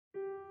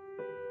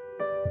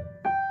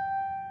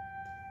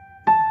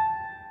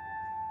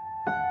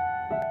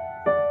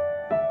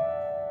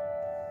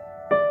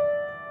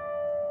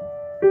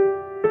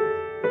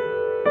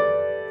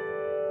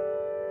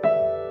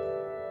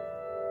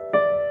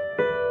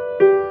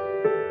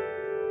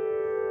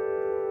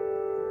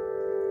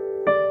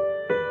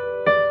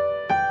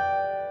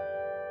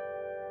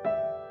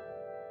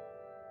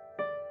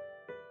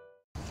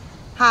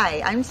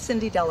Hi, I'm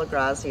Cindy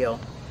Delagrazio.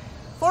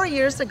 4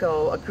 years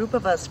ago, a group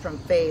of us from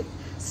Faith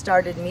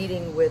started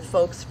meeting with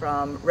folks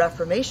from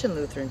Reformation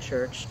Lutheran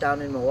Church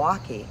down in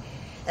Milwaukee.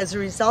 As a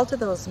result of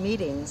those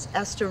meetings,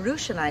 Esther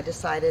Roosh and I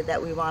decided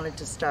that we wanted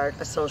to start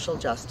a social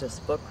justice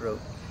book group.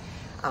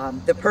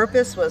 The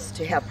purpose was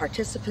to have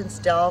participants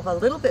delve a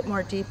little bit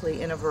more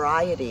deeply in a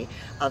variety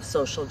of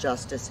social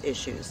justice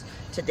issues.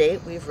 To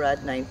date, we've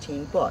read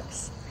 19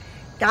 books.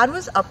 God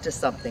was up to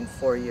something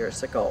 4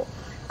 years ago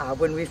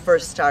when we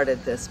first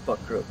started this book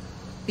group.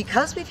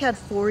 Because we've had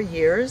 4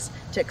 years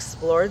to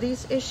explore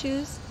these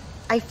issues,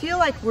 I feel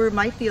like we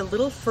might be a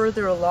little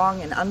further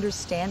along in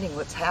understanding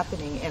what's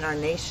happening in our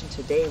nation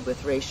today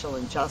with racial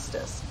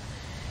injustice.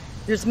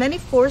 There's many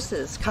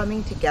forces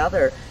coming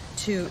together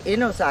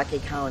in Ozaki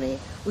County,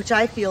 which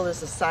I feel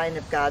is a sign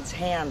of God's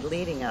hand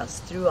leading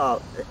us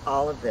throughout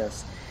all of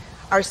this.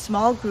 Our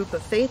small group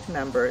of faith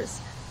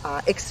members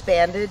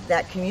expanded,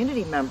 that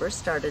community members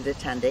started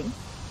attending.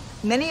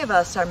 Many of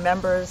us are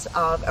members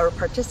of or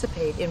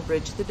participate in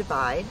Bridge the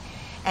Divide,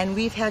 and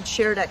we've had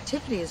shared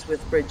activities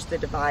with Bridge the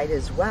Divide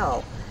as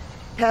well.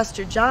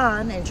 Pastor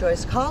John and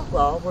Joyce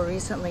Caldwell were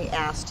recently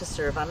asked to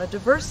serve on a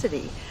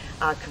diversity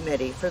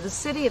committee for the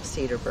city of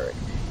Cedarburg,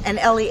 and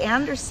Ellie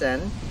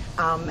Anderson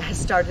has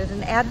started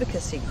an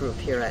advocacy group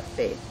here at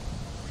Faith.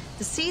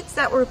 The seeds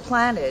that were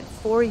planted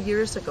 4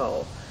 years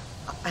ago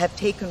have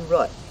taken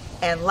root,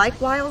 and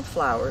like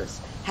wildflowers,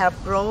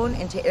 have grown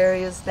into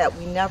areas that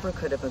we never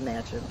could have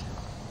imagined.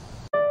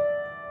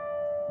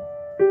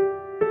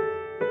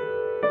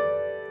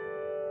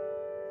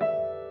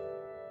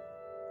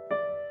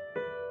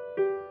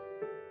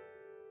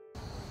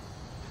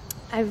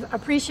 I've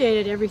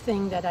appreciated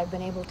everything that I've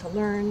been able to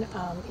learn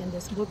in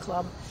this book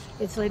club.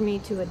 It's led me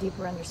to a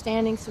deeper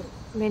understanding of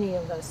many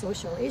of the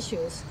social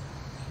issues.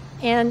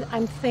 And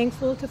I'm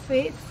thankful to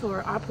Faith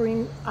for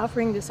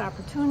offering this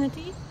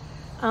opportunity,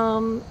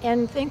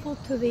 and thankful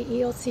to the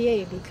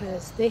ELCA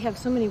because they have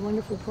so many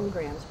wonderful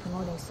programs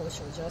promoting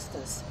social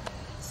justice,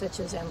 such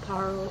as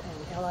Amparo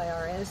and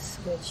LIRS,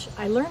 which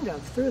I learned of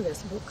through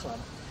this book club,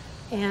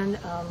 and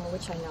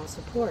which I now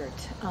support.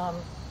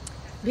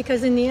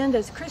 Because in the end,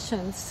 as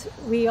Christians,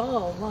 we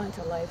all want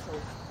a life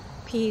of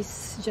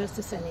peace,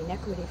 justice, and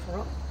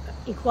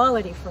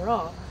equality for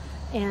all.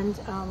 And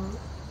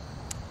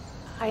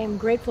I am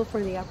grateful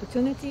for the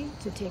opportunity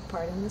to take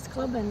part in this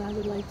club, and I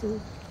would like to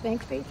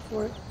thank Faith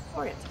for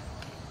it.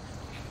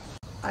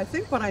 I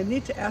think what I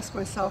need to ask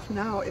myself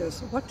now is,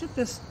 what did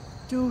this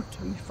do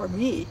for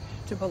me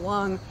to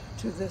belong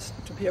to this,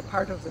 to be a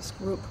part of this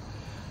group?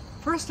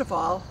 First of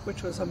all,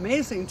 which was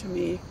amazing to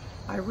me,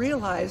 I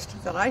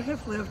realized that I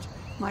have lived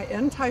my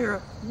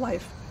entire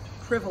life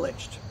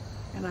privileged,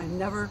 and I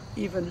never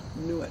even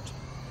knew it.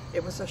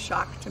 It was a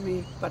shock to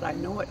me, but I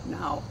know it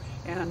now.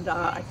 And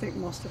I think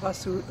most of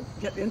us who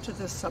get into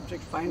this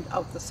subject find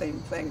out the same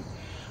thing.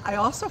 I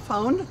also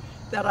found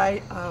that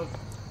I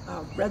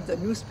read the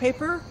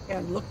newspaper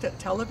and looked at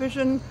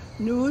television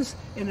news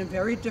in a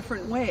very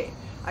different way.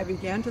 I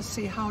began to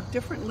see how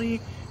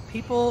differently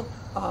people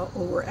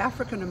who were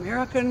African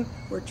American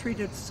were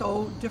treated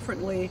so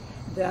differently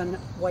than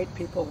white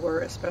people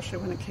were, especially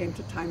when it came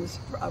to times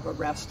of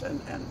arrest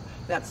and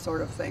that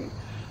sort of thing.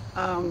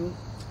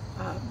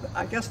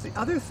 I guess the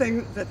other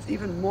thing that's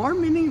even more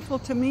meaningful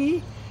to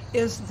me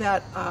is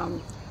that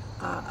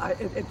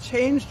it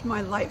changed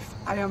my life.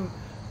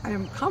 I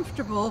am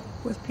comfortable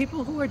with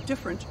people who are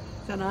different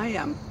than I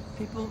am,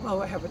 people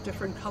who have a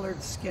different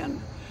colored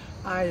skin.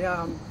 I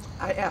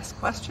ask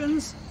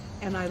questions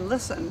and I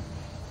listen,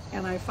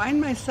 and I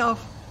find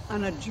myself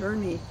on a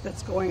journey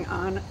that's going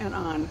on and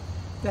on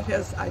that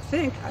has, I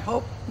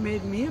hope,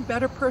 made me a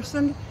better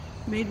person,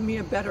 made me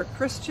a better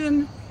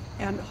Christian,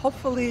 and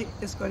hopefully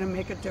is going to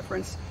make a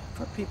difference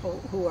for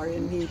people who are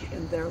in need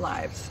in their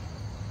lives.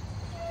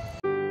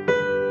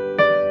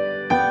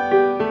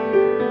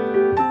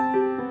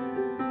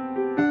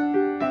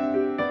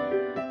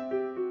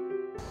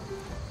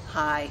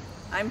 Hi,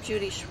 I'm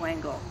Judy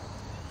Schwengel.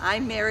 I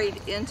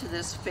married into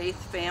this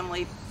faith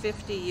family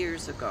 50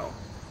 years ago.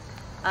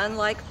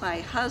 Unlike my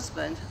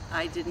husband,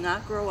 I did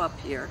not grow up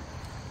here,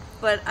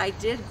 but I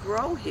did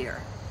grow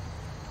here.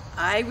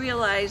 I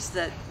realized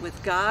that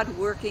with God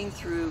working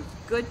through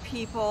good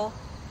people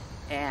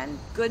and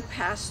good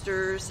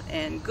pastors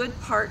and good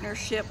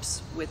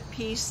partnerships with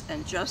peace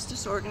and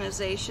justice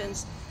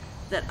organizations,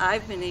 that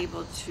I've been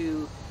able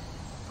to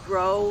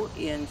grow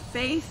in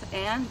faith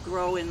and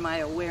grow in my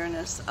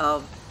awareness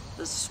of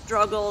the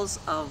struggles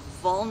of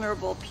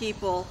vulnerable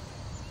people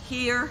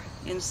here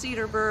in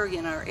Cedarburg,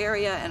 in our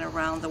area, and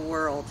around the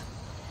world.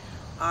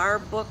 Our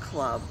book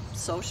club,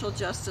 Social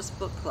Justice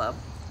Book Club,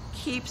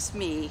 keeps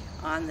me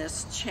on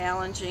this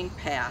challenging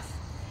path,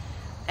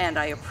 and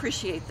I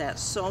appreciate that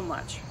so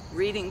much.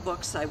 Reading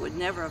books I would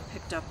never have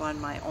picked up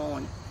on my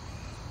own.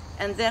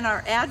 And then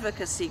our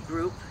advocacy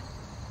group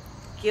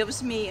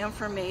gives me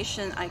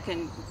information I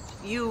can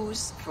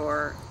use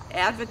for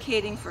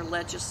advocating for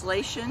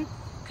legislation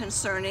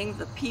concerning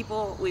the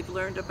people we've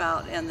learned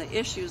about and the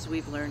issues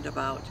we've learned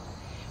about.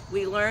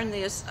 We learn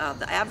this,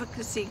 the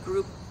advocacy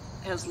group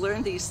has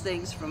learned these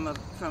things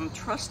from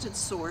trusted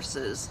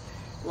sources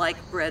like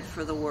Bread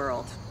for the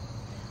World.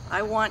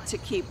 I want to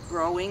keep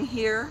growing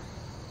here,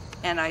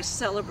 and I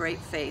celebrate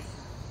faith.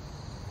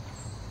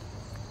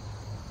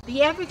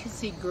 The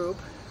advocacy group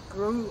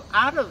grew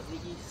out of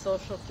the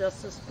Social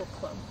Justice Book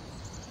Club.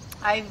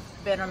 I've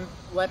been a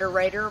letter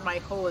writer my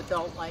whole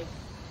adult life,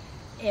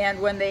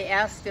 and when they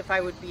asked if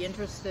I would be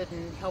interested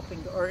in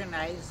helping to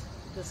organize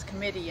this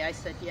committee, I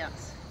said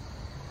yes.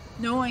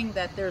 Knowing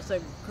that there's a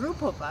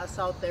group of us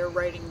out there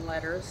writing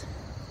letters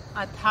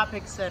on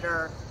topics that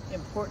are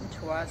important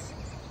to us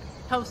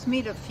helps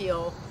me to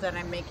feel that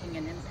I'm making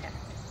an impact.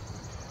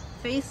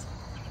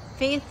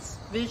 Faith's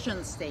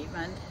vision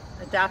statement,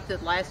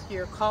 adopted last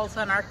year, calls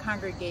on our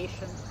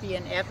congregation to be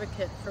an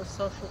advocate for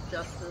social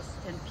justice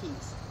and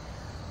peace.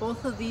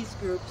 Both of these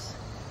groups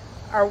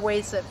are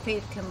ways that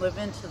faith can live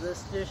into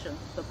this vision.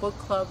 The book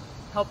club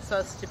helps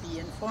us to be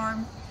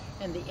informed,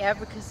 and the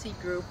advocacy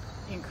group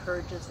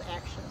encourages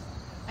action.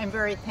 I'm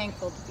very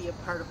thankful to be a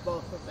part of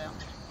both of them.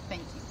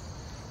 Thank you.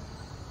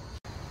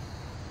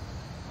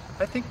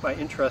 I think my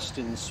interest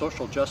in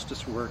social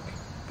justice work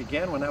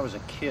began when I was a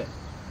kid.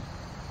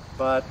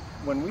 But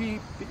when we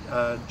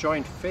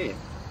joined Faith,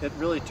 it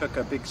really took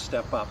a big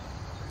step up.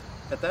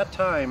 At that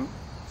time,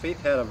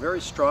 Faith had a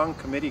very strong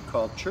committee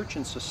called Church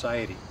and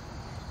Society,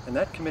 and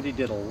that committee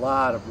did a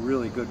lot of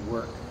really good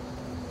work.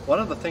 One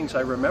of the things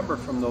I remember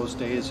from those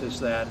days is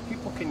that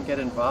people can get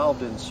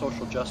involved in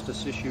social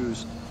justice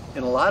issues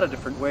in a lot of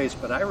different ways,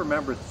 but I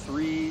remember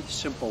three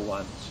simple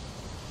ones.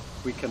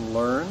 We can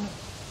learn,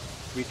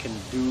 we can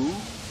do,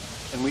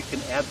 and we can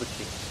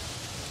advocate.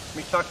 Let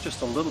me talk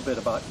just a little bit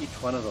about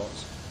each one of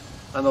those.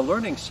 On the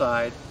learning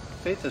side,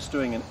 Faith is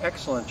doing an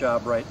excellent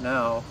job right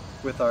now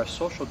with our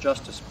social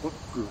justice book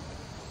group.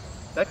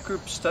 That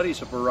group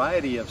studies a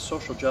variety of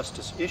social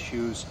justice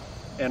issues,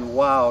 and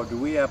wow, do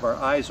we have our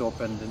eyes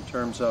opened in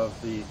terms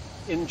of the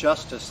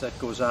injustice that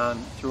goes on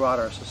throughout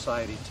our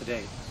society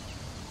today.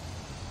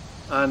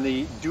 On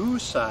the do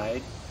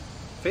side,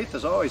 Faith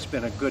has always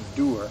been a good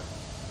doer,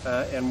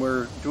 and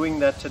we're doing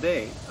that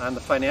today. On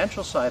the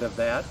financial side of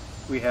that,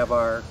 we have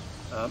our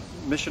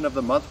Mission of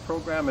the Month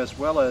program, as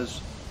well as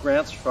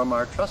grants from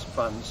our trust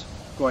funds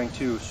going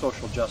to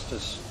social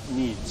justice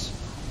needs.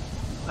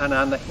 And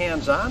on the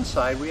hands-on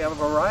side, we have a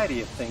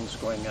variety of things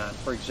going on.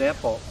 For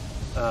example,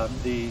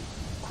 the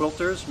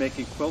quilters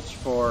making quilts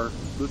for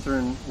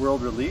Lutheran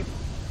World Relief.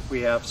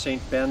 We have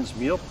St. Ben's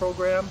meal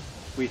program.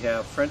 We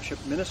have Friendship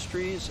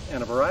Ministries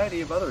and a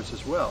variety of others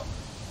as well.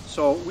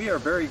 So we are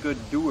very good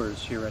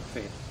doers here at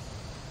Faith.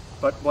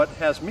 But what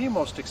has me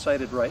most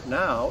excited right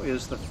now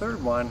is the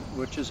third one,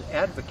 which is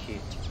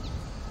advocate.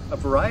 A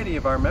variety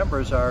of our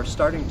members are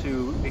starting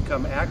to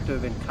become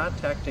active in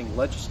contacting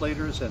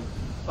legislators and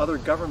other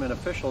government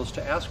officials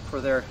to ask for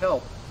their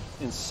help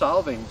in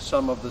solving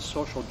some of the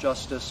social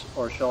justice,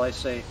 or shall I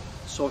say,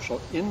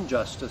 social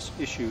injustice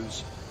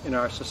issues in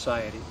our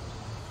society.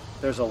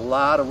 There's a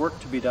lot of work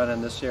to be done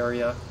in this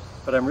area,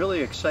 but I'm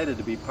really excited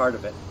to be part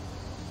of it.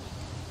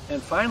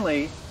 And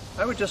finally,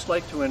 I would just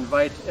like to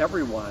invite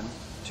everyone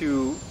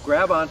to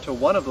grab onto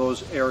one of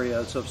those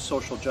areas of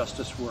social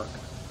justice work: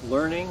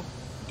 learning,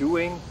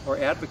 doing, or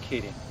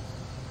advocating.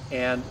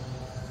 And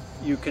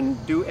you can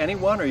do any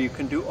one or you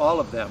can do all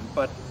of them,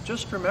 but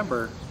just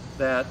remember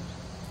that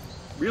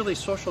really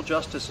social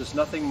justice is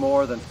nothing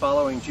more than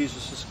following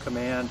Jesus'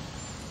 command: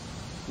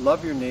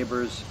 love your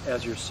neighbors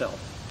as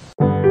yourself.